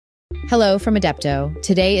Hello from Adepto.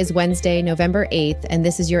 Today is Wednesday, November 8th, and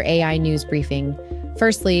this is your AI news briefing.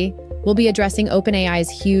 Firstly, we'll be addressing OpenAI's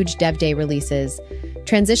huge DevDay releases,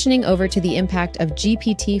 transitioning over to the impact of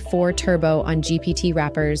GPT-4 Turbo on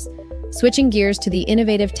GPTWrappers, switching gears to the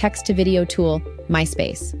innovative text-to-video tool,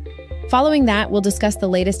 MySpace. Following that, we'll discuss the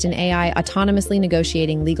latest in AI autonomously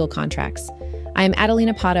negotiating legal contracts. I am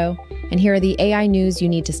Adelina Pato, and here are the AI news you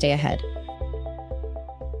need to stay ahead.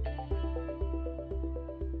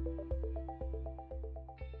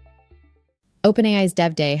 OpenAI's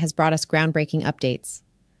DevDay has brought us groundbreaking updates.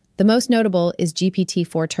 The most notable is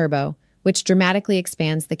GPT-4 Turbo, which dramatically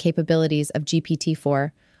expands the capabilities of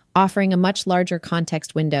GPT-4, offering a much larger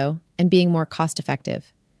context window and being more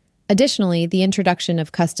cost-effective. Additionally, the introduction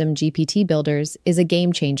of custom GPT builders is a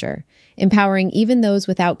game-changer, empowering even those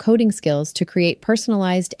without coding skills to create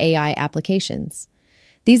personalized AI applications.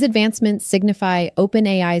 These advancements signify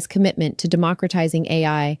OpenAI's commitment to democratizing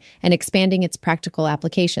AI and expanding its practical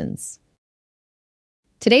applications.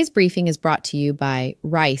 Today's briefing is brought to you by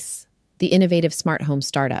RYSE, the innovative smart home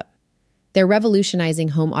startup. They're revolutionizing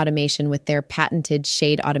home automation with their patented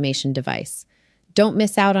shade automation device. Don't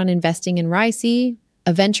miss out on investing in RYSE,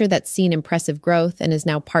 a venture that's seen impressive growth and is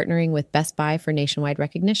now partnering with Best Buy for nationwide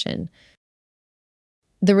recognition.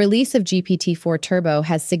 The release of GPT-4 Turbo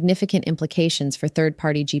has significant implications for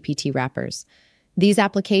third-party GPT wrappers. These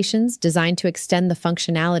applications, designed to extend the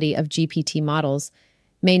functionality of GPT models,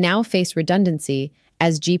 may now face redundancy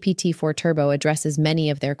as GPT-4 Turbo addresses many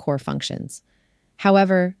of their core functions.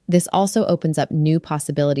 However, this also opens up new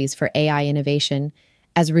possibilities for AI innovation,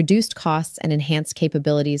 as reduced costs and enhanced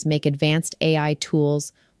capabilities make advanced AI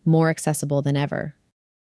tools more accessible than ever.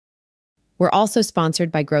 We're also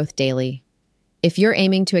sponsored by Growth Daily. If you're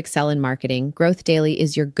aiming to excel in marketing, Growth Daily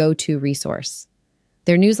is your go-to resource.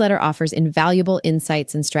 Their newsletter offers invaluable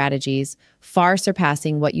insights and strategies, far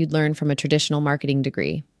surpassing what you'd learn from a traditional marketing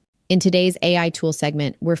degree. In today's AI tool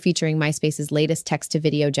segment, we're featuring MySpace's latest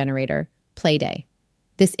text-to-video generator, PlaiDay.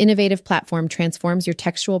 This innovative platform transforms your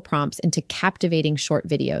textual prompts into captivating short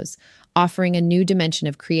videos, offering a new dimension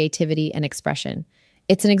of creativity and expression.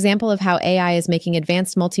 It's an example of how AI is making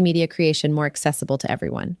advanced multimedia creation more accessible to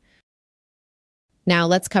everyone. Now,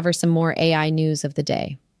 let's cover some more AI news of the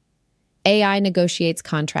day. AI negotiates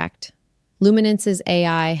contract. Luminance's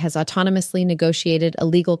AI has autonomously negotiated a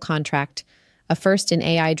legal contract, a first in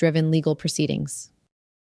AI-driven legal proceedings.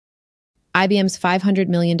 IBM's $500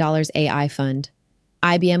 million AI fund.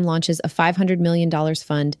 IBM launches a $500 million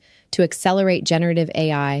fund to accelerate generative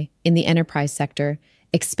AI in the enterprise sector,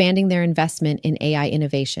 expanding their investment in AI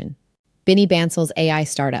innovation. Binny Bansal's AI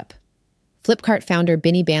startup. Flipkart founder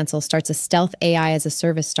Binny Bansal starts a stealth AI as a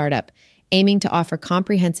service startup, aiming to offer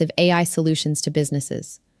comprehensive AI solutions to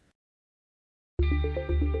businesses.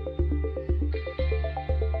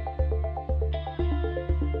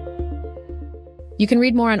 You can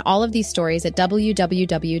read more on all of these stories at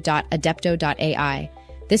www.adepto.ai.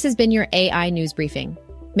 This has been your AI news briefing.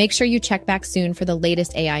 Make sure you check back soon for the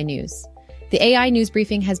latest AI news. The AI news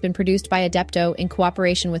briefing has been produced by Adepto in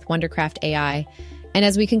cooperation with Wondercraft AI. And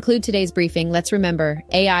as we conclude today's briefing, let's remember,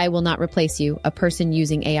 AI will not replace you. A person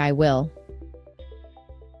using AI will.